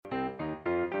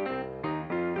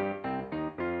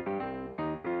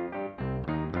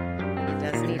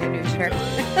does need a new shirt.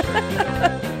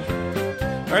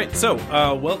 All right, so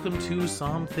welcome to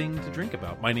Something to Drink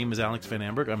About. My name is Alex Van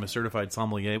Amberg. I'm a certified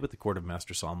sommelier with the Court of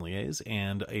Master Sommeliers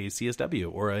and a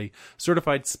CSW, or a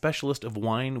certified specialist of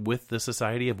wine with the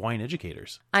Society of Wine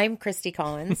Educators. I'm Christi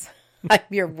Collins. I'm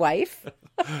your wife.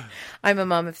 I'm a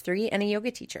mom of 3 and a yoga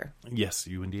teacher. Yes,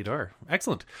 you indeed are.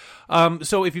 Excellent.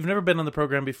 So if you've never been on the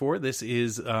program before, this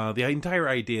is the entire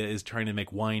idea is trying to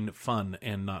make wine fun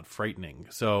and not frightening.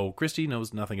 So Christy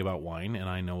knows nothing about wine, and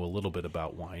I know a little bit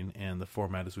about wine. And the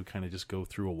format is we kind of just go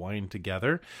through a wine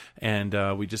together,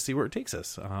 and we just see where it takes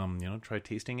us. Try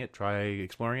tasting it, try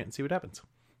exploring it, and see what happens.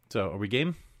 So are we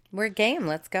game? We're game.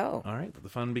 Let's go. All right, the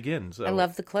fun begins. So, I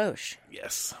love the cloche.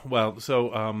 Yes. Well, so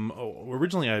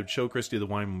originally I would show Christy the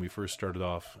wine when we first started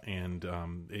off, and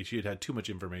she had too much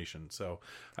information. So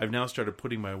I've now started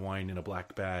putting my wine in a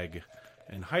black bag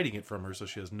and hiding it from her so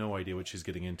she has no idea what she's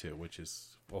getting into, which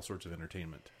is all sorts of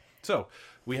entertainment. So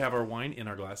we have our wine in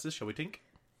our glasses. Shall we tink?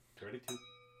 Ready to?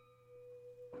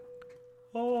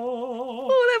 Oh,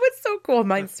 that was so cool.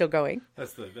 Mine's still going.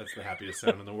 That's the happiest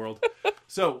sound in the world.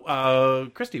 So,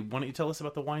 Christy, why don't you tell us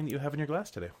about the wine that you have in your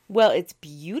glass today? Well, it's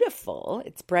beautiful.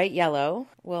 It's bright yellow.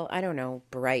 Well, I don't know,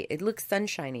 bright. It looks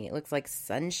sunshiny. It looks like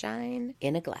sunshine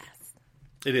in a glass.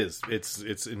 It is.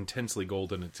 It's intensely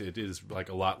golden. It is like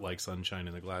a lot like sunshine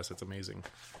in the glass. It's amazing.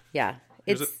 Yeah.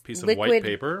 Here's a piece of white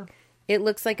paper. It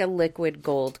looks like a liquid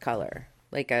gold color,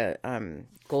 like a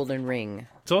golden ring.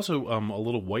 It's also a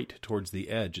little white towards the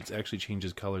edge. It actually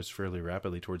changes colors fairly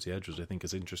rapidly towards the edge, which I think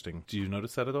is interesting. Do you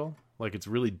notice that at all? Like it's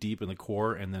really deep in the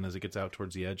core, and then as it gets out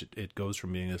towards the edge, it goes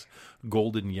from being this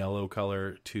golden yellow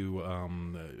color to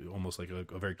almost like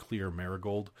a very clear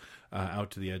marigold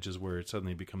out to the edges where it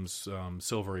suddenly becomes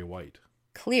silvery white.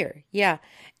 Clear, yeah.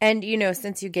 And,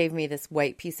 since you gave me this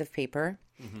white piece of paper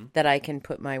that I can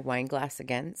put my wine glass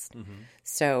against,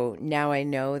 so now I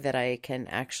know that I can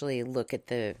actually look at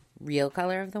the real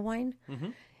color of the wine.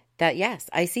 That, yes,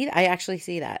 I actually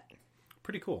see that.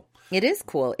 Pretty cool. It is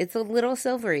cool. It's a little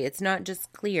silvery. It's not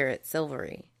just clear. It's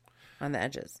silvery on the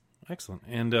edges. Excellent.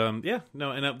 And, a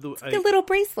little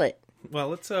bracelet.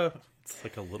 Well, it's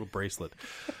like a little bracelet.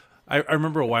 I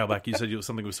remember a while back you said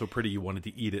something was so pretty you wanted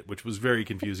to eat it, which was very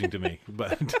confusing to me.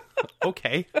 But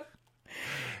okay,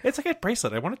 it's like a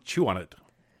bracelet. I want to chew on it.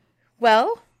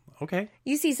 Well, okay.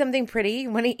 You see something pretty,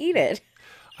 you want to eat it.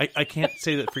 I can't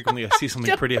say that frequently. I see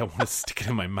something pretty, I want to stick it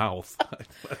in my mouth.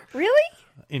 Really?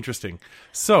 Interesting.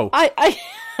 So I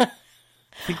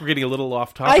think we're getting a little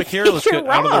off topic here. Let's get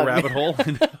out of the rabbit hole.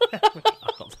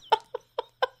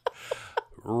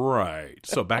 Right.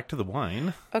 So back to the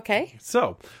wine. Okay.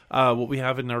 So what we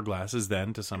have in our glasses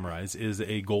then, to summarize, is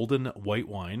a golden white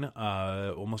wine,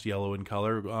 almost yellow in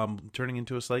color, turning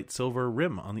into a slight silver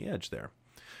rim on the edge there.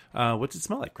 What's it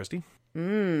smell like, Christy?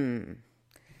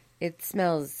 It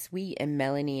smells sweet and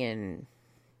melony and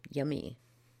yummy.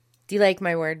 Do you like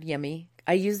my word, yummy?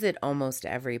 I use it almost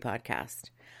every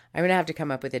podcast. I'm going to have to come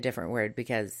up with a different word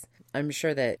because I'm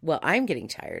sure that, I'm getting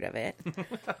tired of it.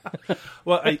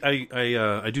 Well,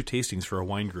 I do tastings for a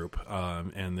wine group,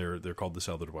 and they're called the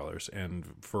Cellar Dwellers. And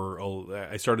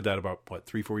I started that about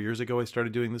 3-4 years ago. I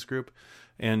started doing this group,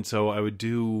 and so I would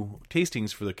do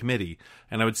tastings for the committee,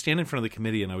 and I would stand in front of the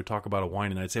committee and I would talk about a wine,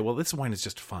 and I'd say, well, this wine is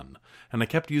just fun. And I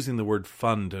kept using the word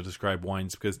fun to describe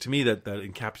wines because to me that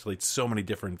encapsulates so many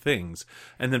different things.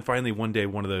 And then finally one day,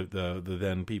 one of the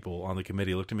then people on the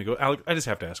committee looked at me and go, Alec, I just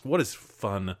have to ask, what does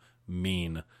fun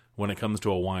mean when it comes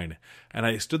to a wine? And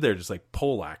I stood there just like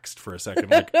poleaxed for a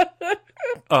second, like,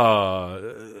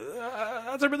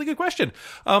 that's a really good question.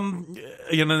 Then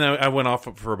I went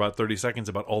off for about 30 seconds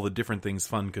about all the different things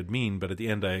fun could mean, but at the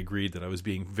end I agreed that I was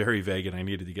being very vague and I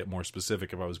needed to get more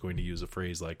specific if I was going to use a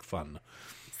phrase like fun.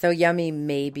 So yummy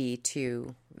may be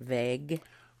too vague.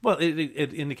 Well,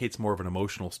 it indicates more of an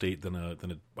emotional state than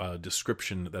a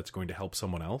description that's going to help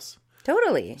someone else.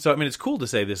 Totally. So, I mean, it's cool to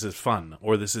say this is fun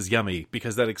or this is yummy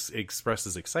because that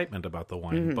expresses excitement about the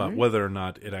wine. But whether or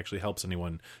not it actually helps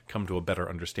anyone come to a better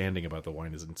understanding about the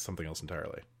wine is something else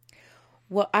entirely.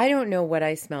 Well, I don't know what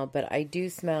I smell, but I do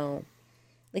smell,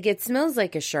 it smells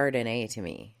like a Chardonnay to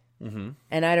me.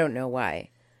 And I don't know why.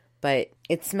 But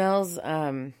it smells,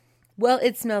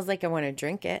 it smells like I want to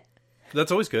drink it.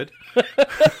 That's always good.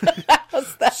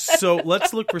 So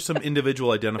let's look for some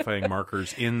individual identifying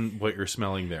markers in what you're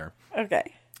smelling there.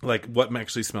 Okay. Like what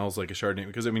actually smells like a Chardonnay.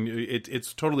 Because, I mean,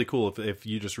 it's totally cool if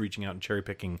you're just reaching out and cherry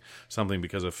picking something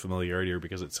because of familiarity or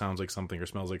because it sounds like something or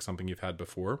smells like something you've had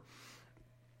before.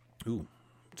 Ooh,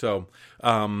 So,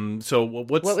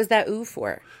 what was that ooh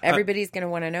for? Everybody's going to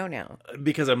want to know now.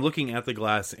 Because I'm looking at the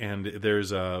glass, and there's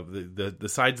the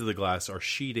sides of the glass are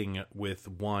sheeting with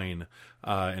wine,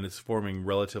 and it's forming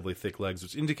relatively thick legs,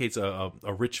 which indicates a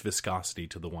rich viscosity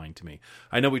to the wine to me.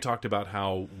 I know we talked about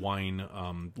how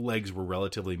wine legs were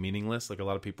relatively meaningless. Like a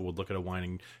lot of people would look at a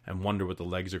wine and wonder what the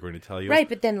legs are going to tell you. Right,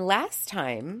 but then last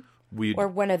time, or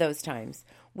one of those times,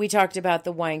 we talked about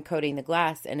the wine coating the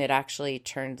glass, and it actually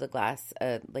turned the glass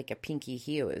like a pinky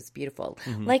hue. It was beautiful,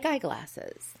 like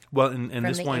eyeglasses. Well, and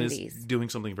this wine 80s. Is doing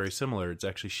something very similar. It's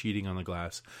actually sheeting on the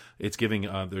glass. It's giving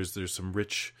there's some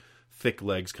rich, thick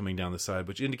legs coming down the side,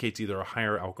 which indicates either a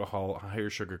higher alcohol, a higher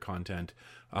sugar content,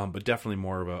 but definitely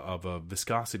more of a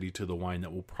viscosity to the wine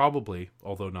that will probably,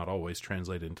 although not always,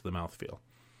 translate into the mouthfeel.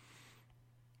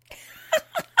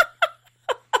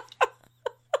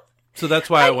 So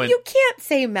that's why I went... You can't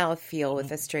say mouthfeel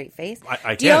with a straight face. I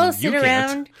can. Do y'all sit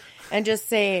around and just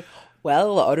say,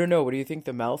 well, I don't know. What do you think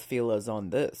the mouthfeel is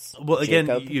on this? Well, again,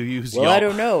 Jacob? you use Well, I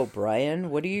don't know, Brian.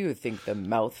 What do you think the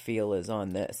mouthfeel is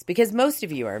on this? Because most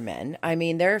of you are men. I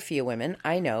mean, there are a few women,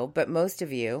 I know, but most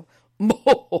of you...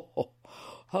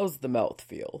 How's the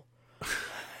mouthfeel?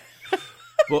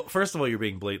 Well, first of all, you're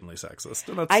being blatantly sexist.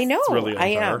 And that's, I know. Really unfair.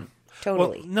 I am.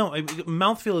 Totally. Well, no,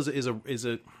 mouthfeel is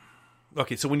a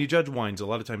okay, so when you judge wines, a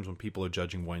lot of times when people are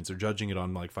judging wines, they're judging it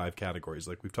on like 5 categories,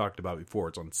 like we've talked about before.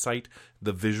 It's on sight,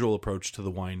 the visual approach to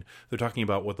the wine. They're talking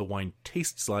about what the wine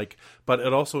tastes like, but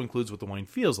it also includes what the wine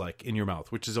feels like in your mouth,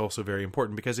 which is also very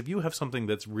important, because if you have something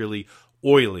that's really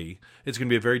oily, it's going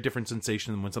to be a very different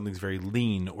sensation than when something's very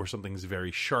lean or something's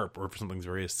very sharp or something's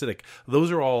very acidic.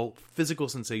 Those are all physical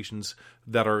sensations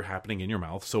that are happening in your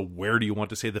mouth. So where do you want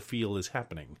to say the feel is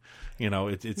happening? You know,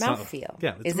 it's mouthfeel.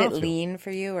 Yeah, is it lean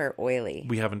for you or oily?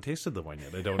 We haven't tasted the wine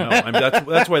yet. I don't know. I mean,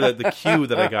 that's why the cue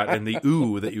that I got and the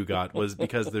ooh that you got was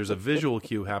because there's a visual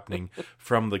cue happening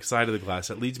from the side of the glass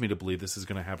that leads me to believe this is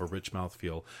going to have a rich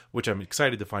mouthfeel, which I'm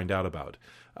excited to find out about.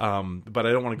 But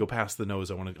I don't want to go past the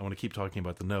nose. I want to keep talking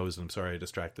about the nose. And I'm sorry I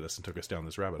distracted us and took us down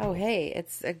this rabbit hole. Oh, hey,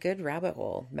 it's a good rabbit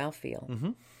hole. Mouthfeel.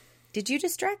 Mm-hmm. Did you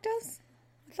distract us?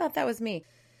 I thought that was me.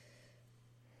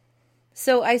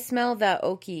 So I smell that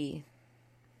oakiness.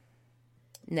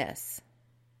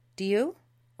 Do you?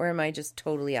 Or am I just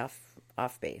totally off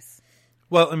base?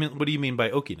 Well, I mean, what do you mean by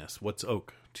oakiness? What's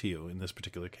oak to you in this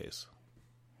particular case?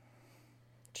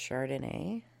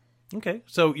 Chardonnay. Okay,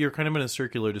 so you're kind of in a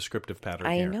circular descriptive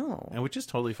pattern here. I know. And which is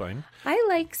totally fine. I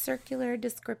like circular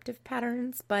descriptive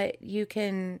patterns, but you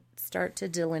can start to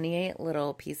delineate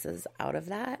little pieces out of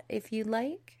that if you'd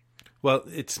like. Well,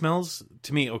 it smells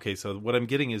to me, okay, so what I'm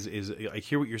getting is I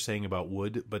hear what you're saying about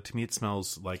wood, but to me it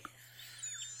smells like...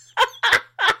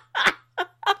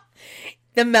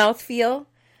 The mouthfeel?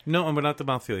 No, but not the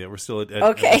mouthfeel yet. We're still at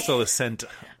okay. We're still a scent.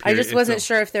 I just wasn't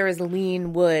sure if there was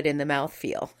lean wood in the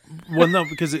mouthfeel. Well, no,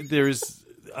 because there's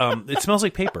it smells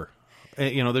like paper.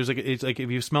 You know, there's like it's like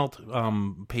if you smelt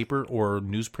paper or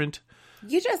newsprint.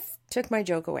 You just took my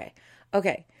joke away.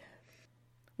 Okay,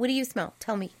 what do you smell?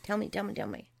 Tell me.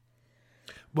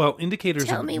 Well, indicators...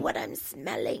 Tell me what I'm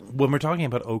smelling. When we're talking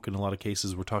about oak, in a lot of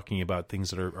cases, we're talking about things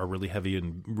that are really heavy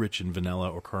and rich in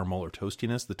vanilla or caramel or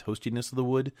toastiness. The toastiness of the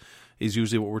wood is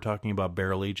usually what we're talking about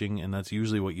barrel aging, and that's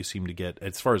usually what you seem to get,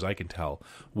 as far as I can tell,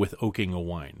 with oaking a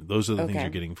wine. Those are the things you're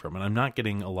getting from. And I'm not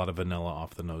getting a lot of vanilla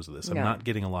off the nose of this. I'm not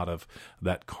getting a lot of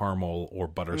that caramel or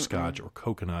butterscotch or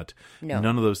coconut. No.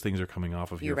 None of those things are coming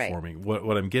off of here for me.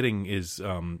 What I'm getting is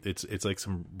it's like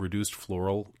some reduced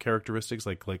floral characteristics,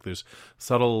 like there's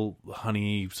subtle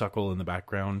honeysuckle in the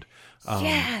background.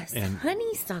 Yes, and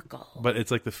honeysuckle. But it's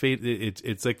like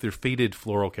it's like they're faded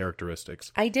floral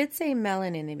characteristics. I did say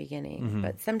melon in the beginning,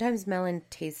 but sometimes melon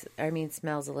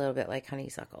smells a little bit like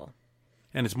honeysuckle.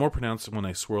 And it's more pronounced when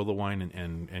I swirl the wine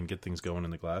and get things going in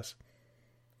the glass.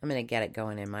 I'm going to get it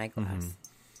going in my glass.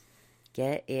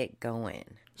 Get it going.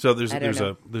 So there's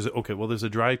a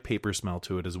dry paper smell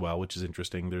to it as well, which is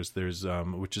interesting. There's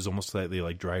which is almost slightly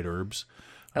like dried herbs.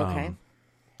 Okay.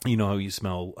 You know how you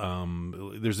smell,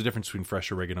 there's a difference between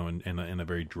fresh oregano and a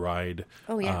very dried,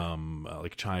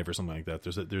 like chive or something like that.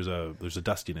 There's a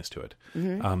dustiness to it.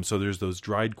 So there's those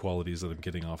dried qualities that I'm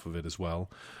getting off of it as well.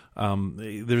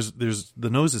 There's the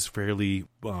nose is fairly,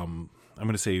 I'm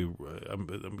going to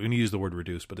use the word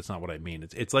reduced, but it's not what I mean.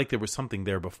 It's like there was something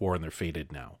there before and they're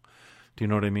faded now. Do you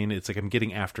know what I mean? It's like I'm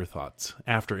getting afterthoughts,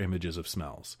 after images of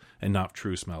smells, and not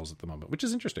true smells at the moment, which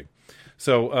is interesting.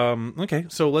 So, okay,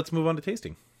 so let's move on to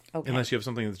tasting. Okay. Unless you have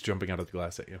something that's jumping out of the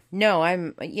glass at you. No,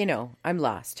 I'm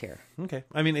lost here. Okay.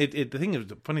 I mean,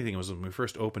 the funny thing was when we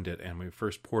first opened it and we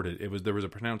first poured it, there was a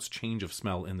pronounced change of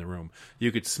smell in the room.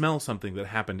 You could smell something that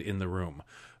happened in the room.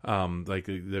 Like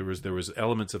there was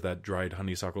elements of that dried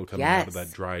honeysuckle coming out, of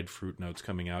that dried fruit notes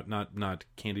coming out, not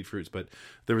candied fruits, but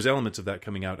there was elements of that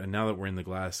coming out. And now that we're in the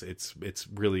glass, it's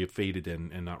really faded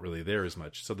in and not really there as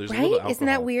much. So there's a little alcohol. Isn't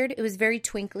that weird? It was very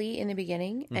twinkly in the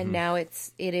beginning, and now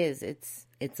it's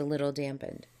a little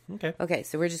dampened. Okay. Okay,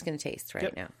 so we're just going to taste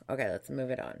right now. Okay, let's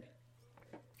move it on.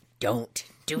 Don't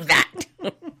do that.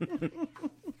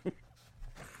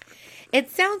 It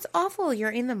sounds awful.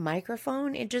 You're in the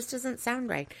microphone. It just doesn't sound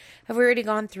right. Have we already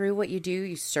gone through what you do?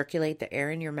 You circulate the air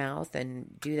in your mouth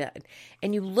and do that.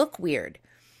 And you look weird.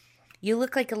 You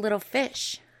look like a little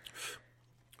fish.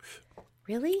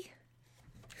 Really?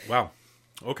 Wow.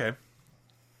 Okay.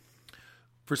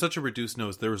 For such a reduced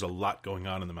nose, there was a lot going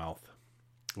on in the mouth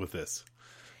with this.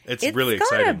 It's really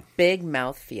exciting. It's got a big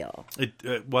mouthfeel.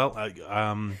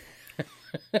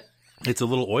 It's a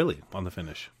little oily on the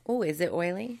finish. Oh, is it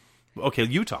oily? Okay,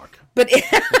 you talk. But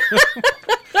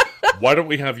Why don't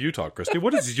we have you talk, Christy?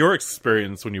 What is your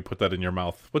experience when you put that in your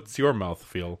mouth? What's your mouth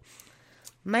feel?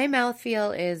 My mouth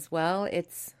feel is,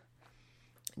 it's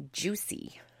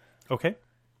juicy. Okay.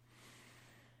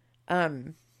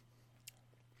 You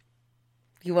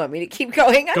want me to keep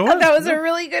going? I Go thought on. that was a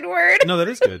really good word. No, that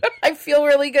is good. I feel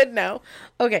really good now.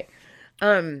 Okay.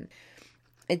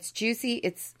 It's juicy.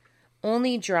 It's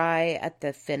only dry at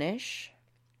the finish,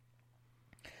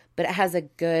 but it has a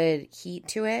good heat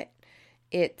to it.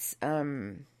 It's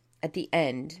at the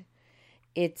end.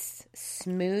 It's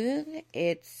smooth.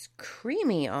 It's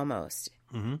creamy almost.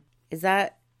 Mm-hmm. Is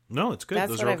that? No, it's good. That's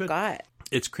Those what are all I've good. got.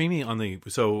 It's creamy on the.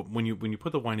 So when you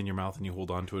put the wine in your mouth and you hold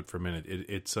on to it for a minute,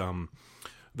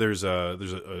 there's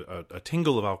a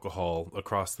tingle of alcohol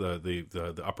across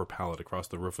the upper palate, across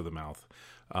the roof of the mouth.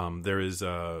 There's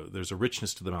a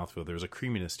richness to the mouthfeel. There's a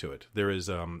creaminess to it.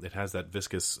 It has that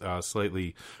viscous,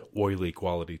 slightly oily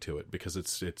quality to it because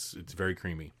it's very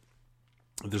creamy.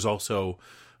 There's also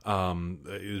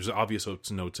there's obvious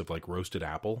notes of like roasted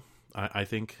apple. I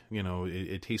think,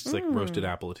 it tastes like roasted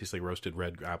apple. It tastes like roasted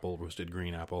red apple, roasted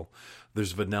green apple.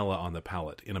 There's vanilla on the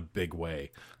palate in a big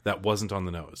way that wasn't on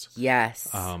the nose. Yes.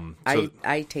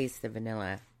 I taste the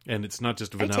vanilla. And it's not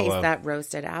just vanilla. I taste that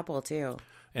roasted apple too.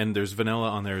 And there's vanilla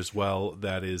on there as well.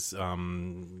 That is,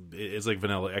 it's like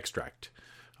vanilla extract.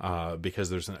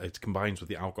 Because it combines with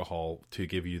the alcohol to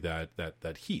give you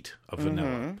that heat of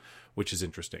vanilla, which is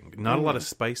interesting. Not a lot of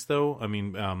spice though. I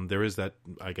mean, there is that,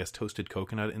 I guess, toasted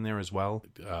coconut in there as well.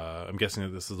 I'm guessing that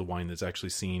this is a wine that's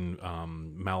actually seen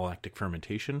malolactic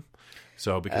fermentation.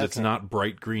 So because it's not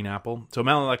bright green apple, so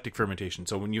malolactic fermentation.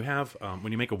 So when you have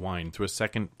when you make a wine through a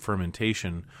second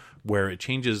fermentation, where it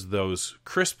changes those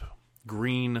crisp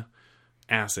green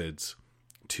acids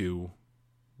to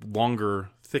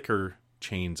longer, thicker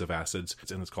chains of acids,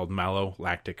 and it's called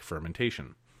malolactic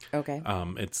fermentation. Okay.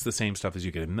 It's the same stuff as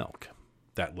you get in milk,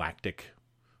 that lactic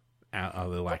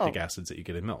acids that you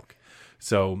get in milk.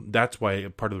 So that's why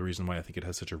part of the reason why I think it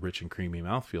has such a rich and creamy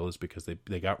mouthfeel is because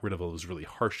they got rid of all those really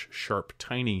harsh, sharp,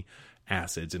 tiny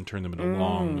acids and turned them into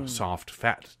long, soft,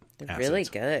 fat acids. Really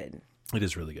good. It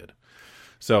is really good.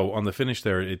 So on the finish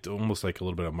there, it's almost like a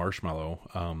little bit of marshmallow.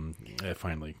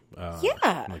 Finally,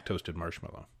 like toasted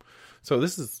marshmallow. So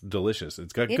this is delicious.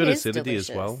 It's got good acidity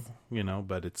as well,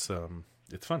 but it's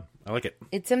fun. I like it.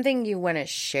 It's something you want to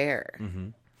share. Mm-hmm.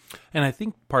 And I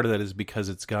think part of that is because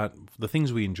it's got the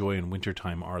things we enjoy in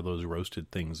wintertime are those roasted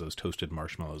things, those toasted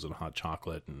marshmallows and hot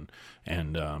chocolate and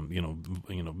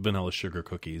vanilla sugar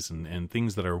cookies and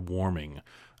things that are warming.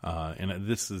 And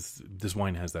this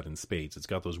wine has that in spades. It's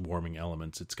got those warming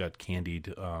elements. It's got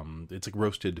candied, it's like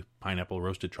roasted pineapple,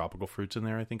 roasted tropical fruits in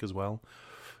there, I think, as well.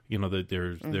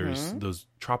 There's those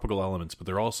tropical elements, but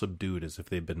they're all subdued as if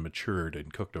they've been matured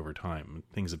and cooked over time.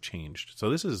 Things have changed. So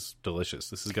this is delicious.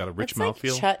 This has got a rich mouthfeel.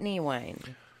 It's like chutney wine.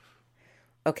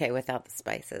 Okay, without the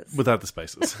spices. Without the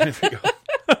spices. There you go.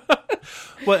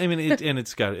 Well, I mean,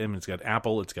 it's got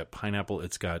apple, it's got pineapple,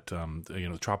 it's got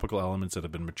tropical elements that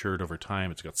have been matured over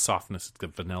time. It's got softness, it's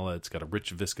got vanilla, it's got a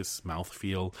rich viscous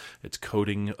mouthfeel. It's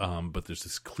coating, but there's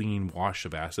this clean wash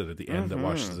of acid at the end that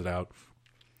washes it out.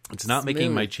 It's not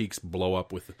making my cheeks blow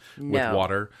up with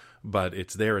water, but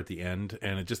it's there at the end,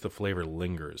 and the flavor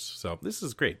lingers. So this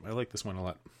is great. I like this one a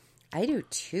lot. I do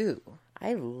too.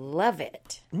 I love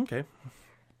it. Okay.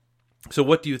 So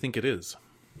what do you think it is?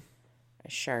 A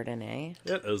Chardonnay.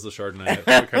 Yeah, it was the Chardonnay.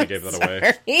 I kind of gave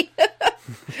that away.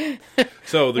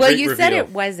 So the well, great you reveal. said it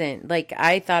wasn't. Like,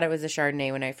 I thought it was a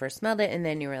Chardonnay when I first smelled it, and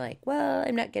then you were like, well,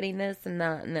 I'm not getting this and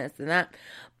that and this and that.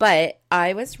 But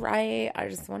I was right. I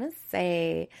just want to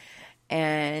say,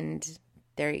 and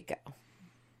there you go.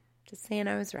 Just saying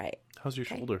I was right. How's your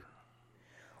shoulder?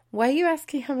 Why are you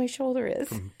asking how my shoulder is?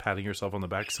 From patting yourself on the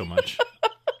back so much.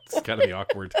 It's got to be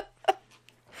awkward.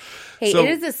 Hey, So- it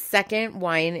is the second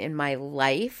wine in my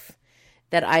life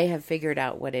that I have figured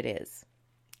out what it is.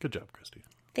 Good job, Christy.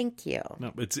 Thank you.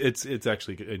 No, it's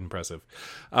actually impressive.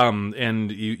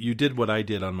 And you did what I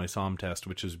did on my Somm test,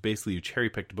 which is basically you cherry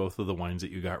picked both of the wines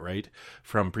that you got right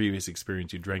from previous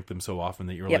experience. You drank them so often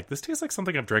that you were like, this tastes like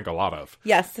something I've drank a lot of.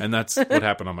 Yes. And that's what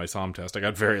happened on my Somm test. I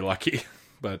got very lucky.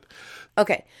 But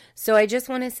Okay, so I just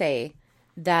want to say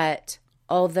that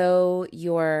although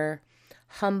your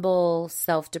humble,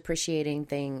 self-depreciating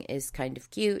thing is kind of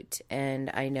cute,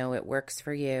 and I know it works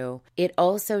for you, it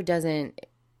also doesn't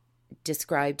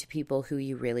describe to people who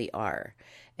you really are.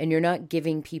 And you're not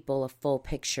giving people a full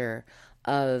picture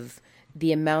of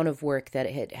the amount of work that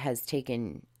it has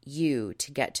taken you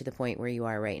to get to the point where you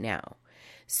are right now.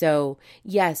 So,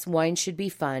 yes, wine should be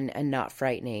fun and not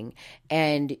frightening.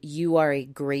 And you are a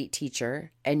great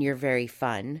teacher, and you're very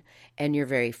fun, and you're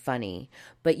very funny.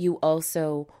 But you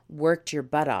also worked your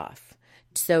butt off.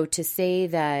 So to say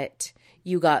that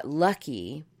you got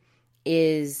lucky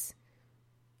is,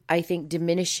 I think,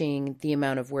 diminishing the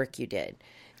amount of work you did.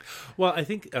 well, I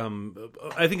think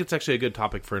it's actually a good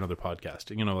topic for another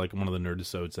podcast. You know, like one of the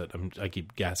nerdisodes that I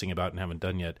keep gassing about and haven't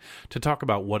done yet, to talk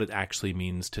about what it actually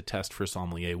means to test for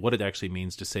sommelier, what it actually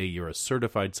means to say you're a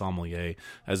certified sommelier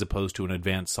as opposed to an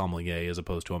advanced sommelier, as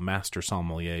opposed to a master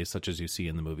sommelier, such as you see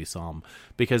in the movie Somm.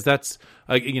 Because that's,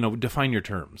 define your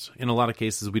terms. In a lot of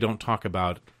cases, we don't talk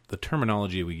about the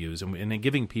terminology we use, and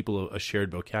giving people a shared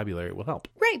vocabulary will help.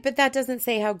 Right, but that doesn't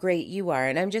say how great you are.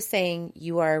 And I'm just saying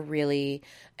you are really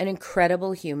an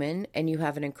incredible human, and you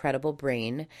have an incredible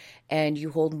brain, and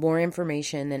you hold more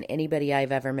information than anybody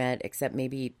I've ever met, except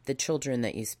maybe the children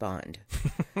that you spawned.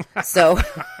 So,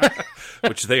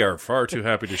 Which they are far too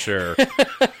happy to share.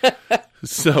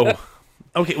 So,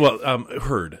 okay, well,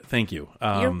 Heard, thank you.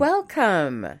 you're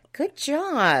welcome. Good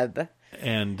job.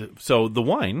 And so the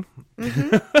wine,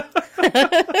 the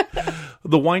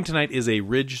wine tonight is a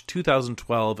Ridge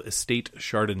 2012 Estate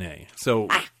Chardonnay. So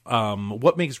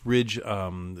what makes Ridge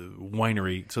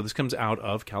Winery? So this comes out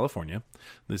of California.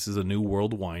 This is a New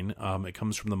World wine. It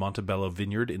comes from the Montebello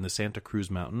Vineyard in the Santa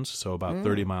Cruz Mountains, so about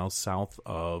 30 miles south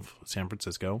of San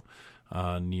Francisco,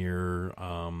 near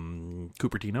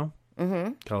Cupertino,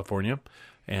 California.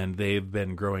 And they've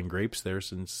been growing grapes there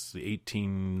since the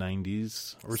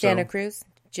 1890s or so. Santa Cruz.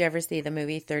 Did you ever see the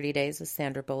movie 30 Days with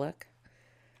Sandra Bullock?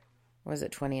 Or was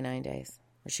it 29 Days?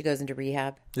 Where she goes into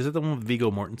rehab? Is it the one with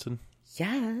Viggo Mortensen?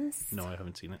 Yes. No, I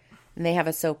haven't seen it. And they have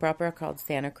a soap opera called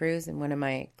Santa Cruz, and one of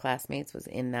my classmates was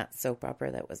in that soap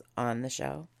opera that was on the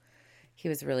show. He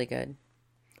was really good.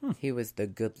 He was the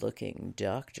good-looking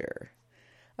doctor.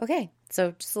 Okay,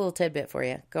 so just a little tidbit for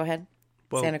you. Go ahead.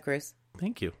 Well, Santa Cruz.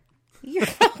 Thank you. You're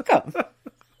welcome.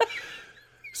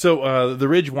 So the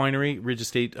Ridge Winery, Ridge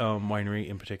Estate Winery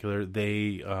in particular,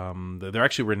 they're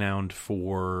actually renowned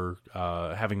for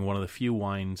having one of the few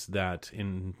wines that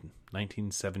in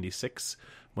 1976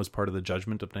 was part of the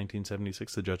Judgment of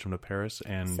 1976, the Judgment of Paris,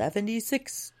 and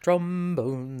 76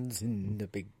 trombones in the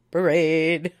big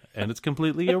parade. And it's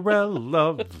completely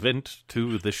irrelevant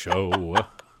to the show.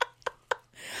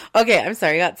 Okay, I'm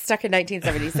sorry. I got stuck in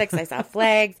 1976. I saw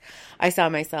flags. I saw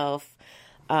myself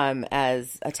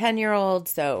as a 10-year-old.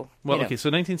 So, So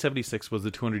 1976 was the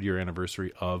 200-year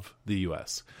anniversary of the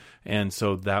U.S., and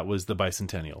so that was the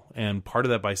bicentennial. And part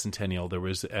of that bicentennial, there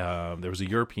was a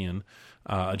European,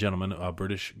 a gentleman, a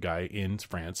British guy in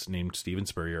France named Stephen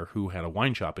Spurrier, who had a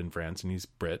wine shop in France, and he's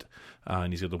Brit,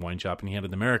 and he's got the wine shop, and he had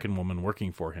an American woman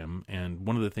working for him. And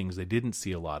one of the things they didn't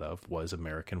see a lot of was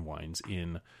American wines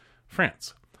in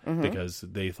France, because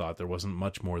they thought there wasn't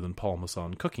much more than Paul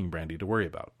Masson cooking brandy to worry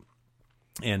about.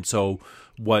 And so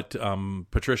what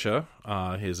Patricia,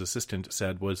 his assistant,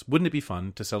 said was, wouldn't it be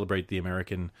fun to celebrate the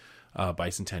American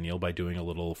bicentennial by doing a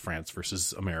little France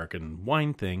versus American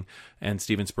wine thing? And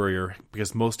Stephen Spurrier,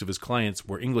 because most of his clients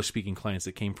were English-speaking clients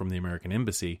that came from the American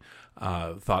embassy,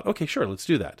 thought, okay, sure, let's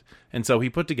do that. And so he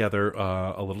put together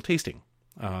a little tasting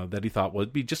that he thought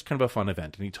would be just kind of a fun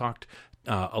event. And he talked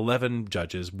 11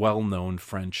 judges, well-known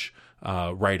French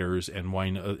writers and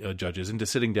wine judges, into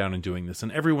sitting down and doing this.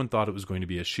 And everyone thought it was going to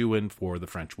be a shoe-in for the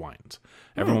French wines.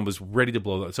 Everyone was ready to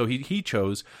blow that. So he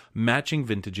chose matching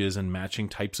vintages and matching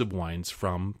types of wines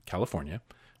from California.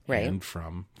 Right. and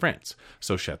from France.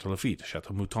 So Chateau Lafite,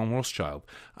 Chateau Mouton Rothschild,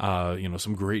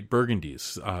 some great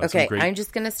Burgundies. Okay, I'm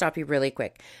just going to stop you really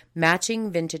quick.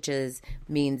 Matching vintages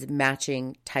means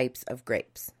matching types of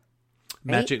grapes.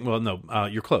 Right? Matching, well, no,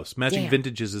 you're close. Matching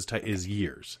vintages is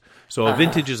years. So a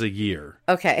vintage is a year.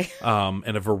 Okay.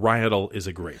 And a varietal is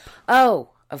a grape. Oh,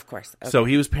 of course. Okay. So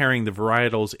he was pairing the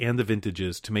varietals and the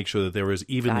vintages to make sure that they were as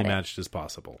evenly matched as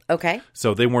possible. Okay.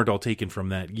 So they weren't all taken from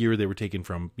that year. They were taken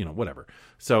from, whatever.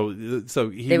 So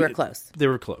they were close. They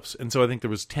were close. And so I think there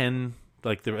was 10,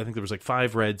 I think there was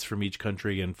 5 reds from each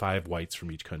country and 5 whites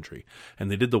from each country.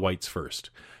 And they did the whites first.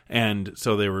 And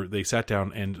so they sat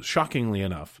down, and shockingly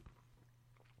enough,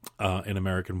 an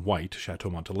American white, Chateau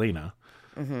Montelena,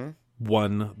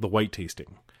 won the white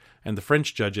tasting. And the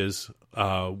French judges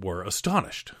were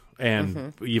astonished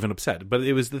and even upset. But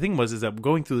the thing was that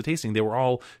going through the tasting, they were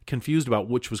all confused about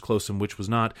which was close and which was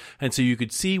not. And so you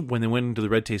could see when they went into the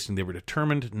red tasting, they were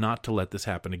determined not to let this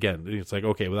happen again. It's like,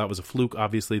 okay, well, that was a fluke,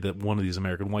 obviously, that one of these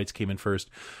American whites came in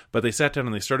first. But they sat down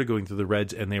and they started going through the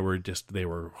reds, and they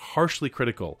were harshly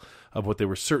critical of what they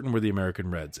were certain were the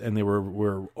American reds. And they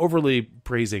were overly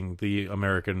praising the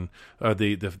American,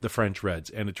 the French reds.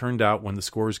 And it turned out when the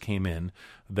scores came in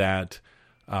that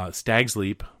Stag's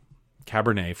Leap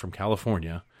Cabernet from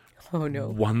California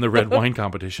won the red wine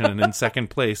competition, and in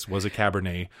second place was a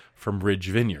Cabernet from Ridge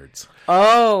Vineyards.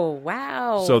 Oh,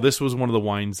 wow. So this was one of the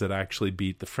wines that actually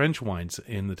beat the French wines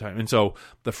in the time. And so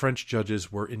the French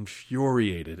judges were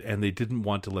infuriated, and they didn't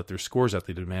want to let their scores out.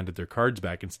 They demanded their cards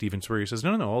back, and Stephen Spurrier says,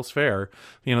 no, all's fair.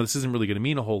 This isn't really going to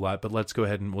mean a whole lot, but let's go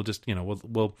ahead and we'll just,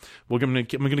 we're going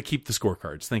to keep the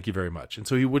scorecards. Thank you very much. And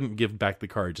so he wouldn't give back the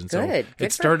cards. And so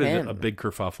it started a big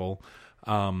kerfuffle.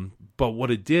 But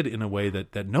what it did in a way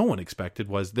that no one expected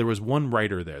was there was one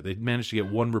writer there. They managed to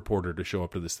get one reporter to show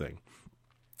up to this thing.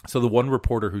 So the one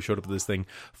reporter who showed up to this thing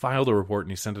filed a report,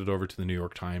 and he sent it over to the New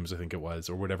York Times, I think it was,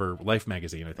 or whatever, Life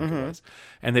magazine, I think it was.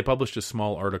 And they published a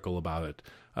small article about it,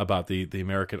 about the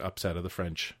American upset of the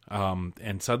French.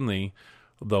 And suddenly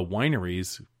the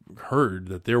wineries heard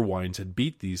that their wines had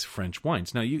beat these French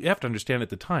wines. Now, you have to understand, at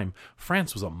the time,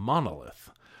 France was a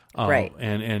monolith. Right.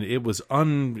 And it was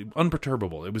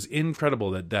unperturbable. It was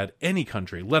incredible that any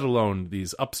country, let alone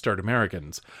these upstart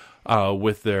Americans,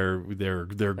 with their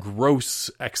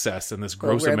gross excess and this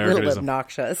gross Americanism,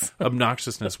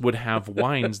 obnoxiousness, would have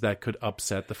wines that could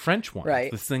upset the French wines,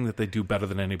 right. The thing that they do better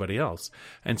than anybody else.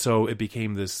 And so it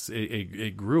became this.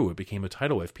 It grew. It became a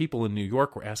tidal wave. People in New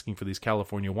York were asking for these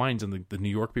California wines, and the New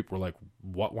York people were like,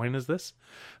 "What wine is this?"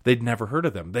 They'd never heard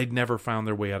of them. They'd never found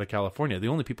their way out of California. The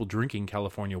only people drinking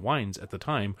California wines at the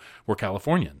time were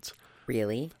Californians.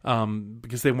 Really?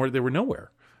 Because they were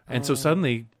nowhere. And so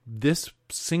suddenly this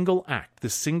single act,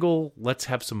 this single let's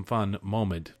have some fun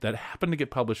moment that happened to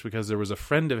get published because there was a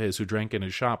friend of his who drank in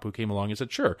his shop who came along and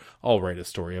said, sure, I'll write a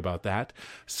story about that,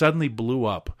 suddenly blew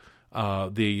up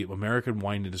the American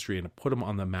wine industry and put them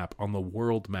on the map, on the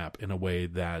world map, in a way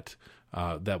that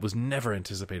was never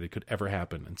anticipated could ever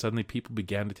happen. And suddenly people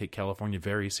began to take California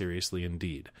very seriously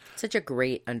indeed. Such a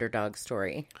great underdog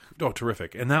story. Oh,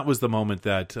 terrific. And that was the moment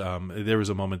that there was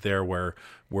a moment there where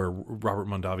Robert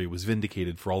Mondavi was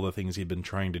vindicated for all the things he'd been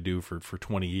trying to do for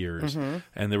 20 years. Mm-hmm.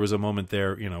 And there was a moment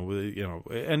there,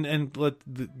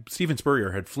 Stephen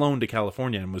Spurrier had flown to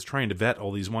California and was trying to vet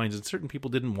all these wines, and certain people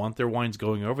didn't want their wines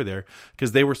going over there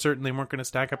because they were certain they weren't going to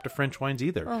stack up to French wines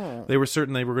either. Oh. They were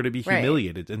certain they were going to be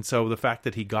humiliated. Right. And so the fact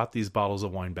that he got these bottles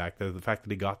of wine back there, the fact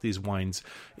that he got these wines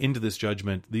into this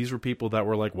judgment, these were people that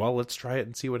were like, well, let's try it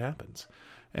and see what happens.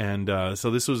 And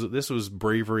so this was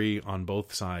bravery on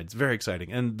both sides. Very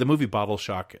exciting. And the movie Bottle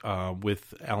Shock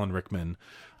with Alan Rickman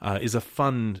is a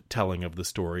fun telling of the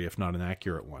story, if not an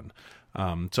accurate one.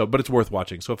 But it's worth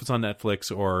watching. So if it's on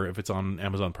Netflix or if it's on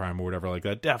Amazon Prime or whatever like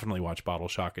that, definitely watch Bottle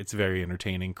Shock. It's very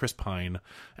entertaining. Chris Pine,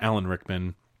 Alan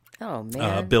Rickman. Oh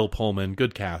man, Bill Pullman,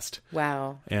 good cast.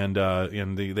 Wow. And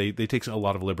they take a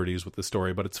lot of liberties with the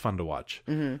story, but it's fun to watch.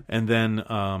 Mm-hmm. And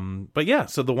then, but yeah,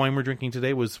 so the wine we're drinking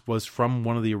today was from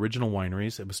one of the original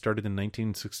wineries. It was started in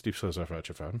 1960.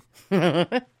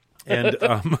 And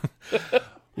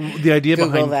the idea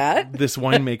behind this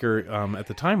winemaker at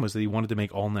the time was that he wanted to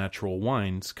make all natural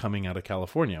wines coming out of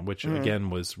California, which again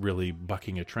was really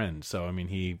bucking a trend. So I mean,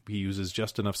 he uses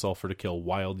just enough sulfur to kill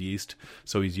wild yeast.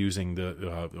 So he's using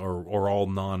the or all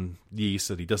non yeast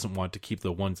that he doesn't want to keep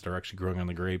the ones that are actually growing on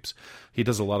the grapes. He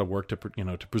does a lot of work to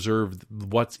preserve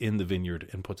what's in the vineyard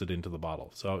and puts it into the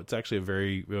bottle. So it's actually a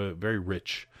very very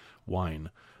rich wine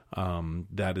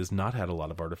that has not had a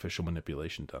lot of artificial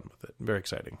manipulation done with it. Very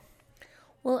exciting.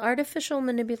 Well, artificial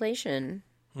manipulation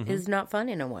is not fun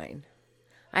in a wine.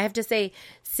 I have to say,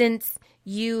 since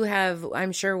you have,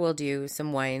 I'm sure we'll do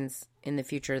some wines in the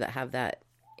future that have that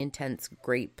intense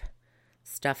grape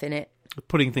stuff in it.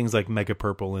 Putting things like Mega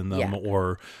Purple in them,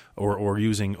 or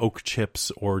using oak chips,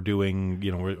 or doing,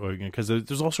 because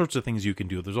there's all sorts of things you can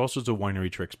do. There's all sorts of winery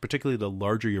tricks, particularly the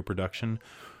larger your production,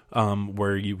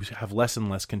 where you have less and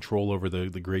less control over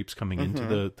the grapes coming into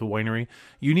the winery.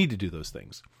 You need to do those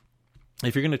things.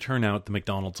 If you're going to turn out the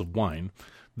McDonald's of wine,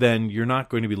 then you're not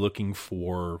going to be looking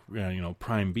for,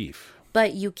 prime beef.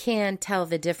 But you can tell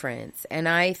the difference. And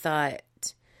I thought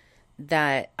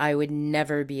that I would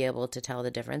never be able to tell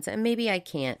the difference. And maybe I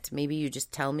can't. Maybe you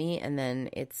just tell me, and then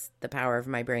it's the power of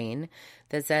my brain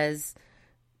that says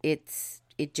it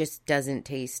just doesn't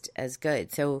taste as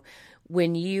good. So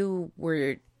when you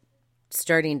were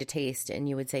starting to taste and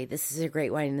you would say, this is a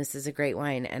great wine, this is a great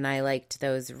wine, and I liked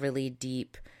those really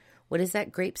deep, what is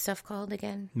that grape stuff called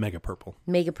again? Mega Purple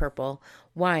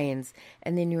wines.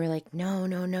 And then you were like,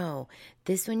 no.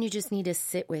 This one you just need to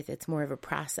sit with. It's more of a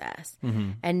process.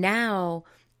 Mm-hmm. And now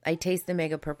I taste the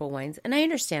Mega Purple wines, and I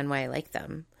understand why I like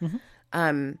them.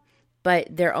 Mm-hmm. But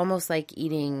they're almost like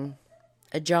eating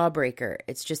a jawbreaker.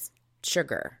 It's just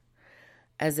sugar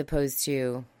as opposed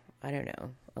to, I don't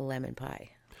know, a lemon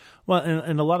pie. Well,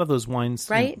 and a lot of those wines...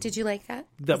 Right? Did you like that?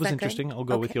 That was interesting. Good? I'll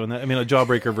go with you on that. I mean, a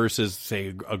jawbreaker versus,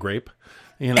 say, a grape,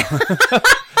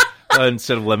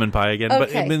 instead of lemon pie again. Okay.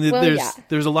 But I mean,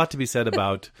 there's a lot to be said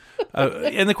about...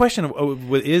 and the question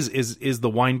is the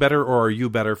wine better, or are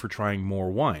you better for trying more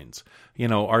wines?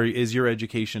 Is your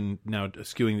education now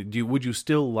skewing... Would you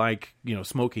still like,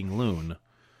 smoking loon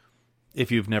if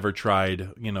you've never tried,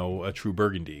 a true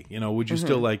Burgundy? Would you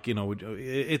still like,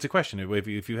 it's a question.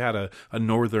 If you had a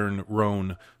Northern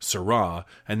Rhone Syrah,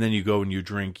 and then you go and you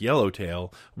drink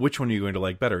Yellowtail, which one are you going to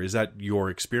like better? Is that your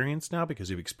experience now because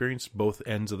you've experienced both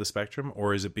ends of the spectrum,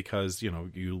 or is it because,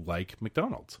 you like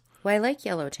McDonald's? Well, I like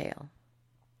Yellowtail.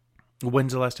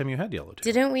 When's the last time you had Yellowtail?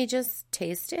 Didn't we just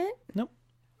taste it? Nope.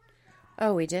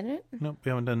 Oh, we didn't? Nope, we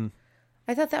haven't done...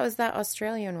 I thought that was that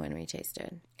Australian one we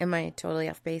tasted. Am I totally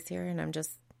off base here? And I'm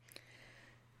just,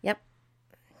 yep.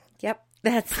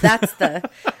 That's the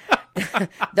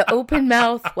the open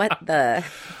mouth. What the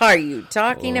are you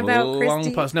talking about, Christi?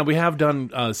 Long pause. Now we have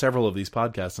done several of these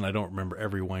podcasts, and I don't remember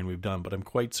every wine we've done, but I'm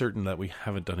quite certain that we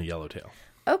haven't done a Yellowtail.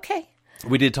 Okay.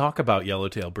 We did talk about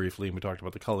Yellowtail briefly, and we talked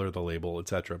about the color, the label,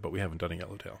 etc., but we haven't done a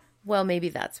Yellowtail. Well, maybe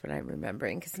that's what I'm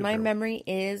remembering, because my memory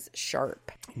is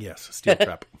sharp. Yes, steel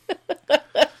trap.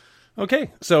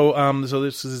 Okay, so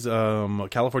this is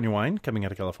California wine coming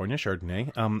out of California,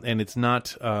 Chardonnay, and it's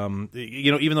not,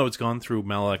 even though it's gone through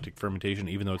malolactic fermentation,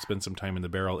 even though it's been some time in the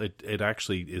barrel, it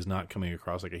actually is not coming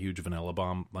across like a huge vanilla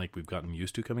bomb like we've gotten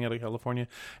used to coming out of California.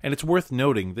 And it's worth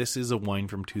noting, this is a wine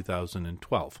from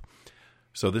 2012.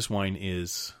 So this wine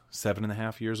is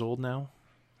 7.5 years old now.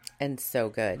 And so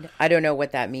good. I don't know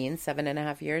what that means.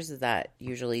 7.5 years. Is that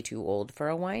usually too old for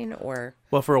a wine, or?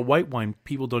 Well, for a white wine,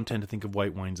 people don't tend to think of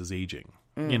white wines as aging.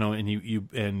 And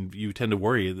you tend to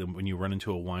worry that when you run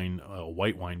into a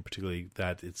white wine, particularly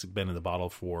that it's been in the bottle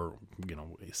for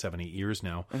 7-8 years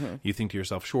now. Mm-hmm. You think to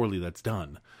yourself, surely that's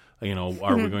done.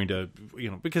 Are we going to,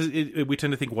 because we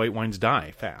tend to think white wines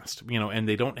die fast, and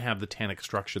they don't have the tannic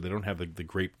structure. They don't have the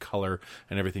grape color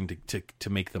and everything to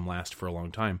make them last for a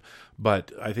long time.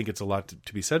 But I think it's a lot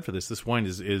to be said for this. This wine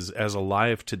is as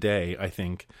alive today, I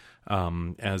think,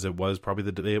 as it was probably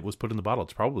the day it was put in the bottle.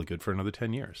 It's probably good for another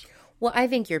 10 years. Well, I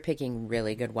think you're picking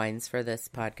really good wines for this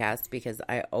podcast, because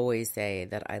I always say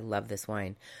that I love this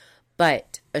wine.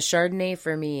 But a Chardonnay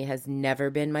for me has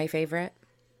never been my favorite.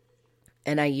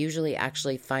 And I usually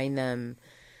actually find them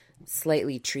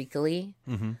slightly treacly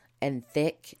and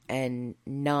thick and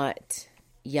not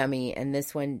yummy. And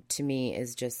this one to me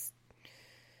is just,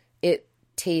 it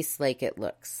tastes like it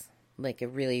looks like a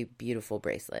really beautiful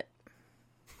bracelet.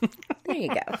 There you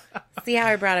go. See how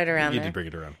I brought it around? You did bring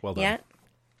it around. Well done. Yeah.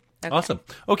 Okay. Awesome.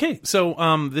 Okay, so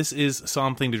this is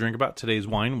Something to Drink About. Today's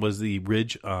wine was the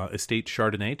Ridge Estate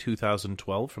Chardonnay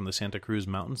 2012 from the Santa Cruz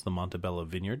Mountains, the Montebello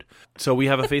Vineyard. So we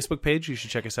have a Facebook page. You should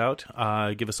check us out.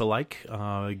 Give us a like.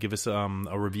 Give us a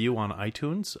review on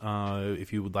iTunes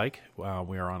if you would like. We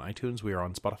are on iTunes. We are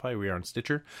on Spotify. We are on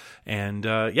Stitcher. And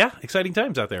exciting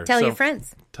times out there. Tell your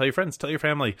friends. Tell your friends. Tell your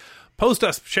family. Post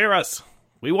us. Share us.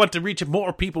 We want to reach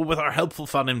more people with our helpful,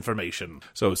 fun information.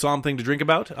 So, Something to Drink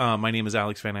About. My name is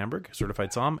Alex Van Amberg,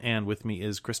 certified Som, and with me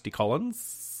is Christi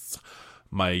Collins,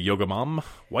 my yoga mom,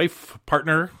 wife,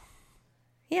 partner.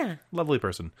 Yeah. Lovely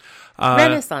person.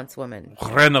 Renaissance woman.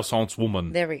 Renaissance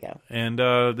woman. There we go. And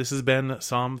this has been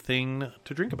Something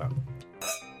to Drink About.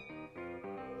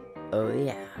 Oh,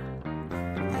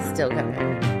 yeah. Still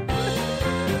coming.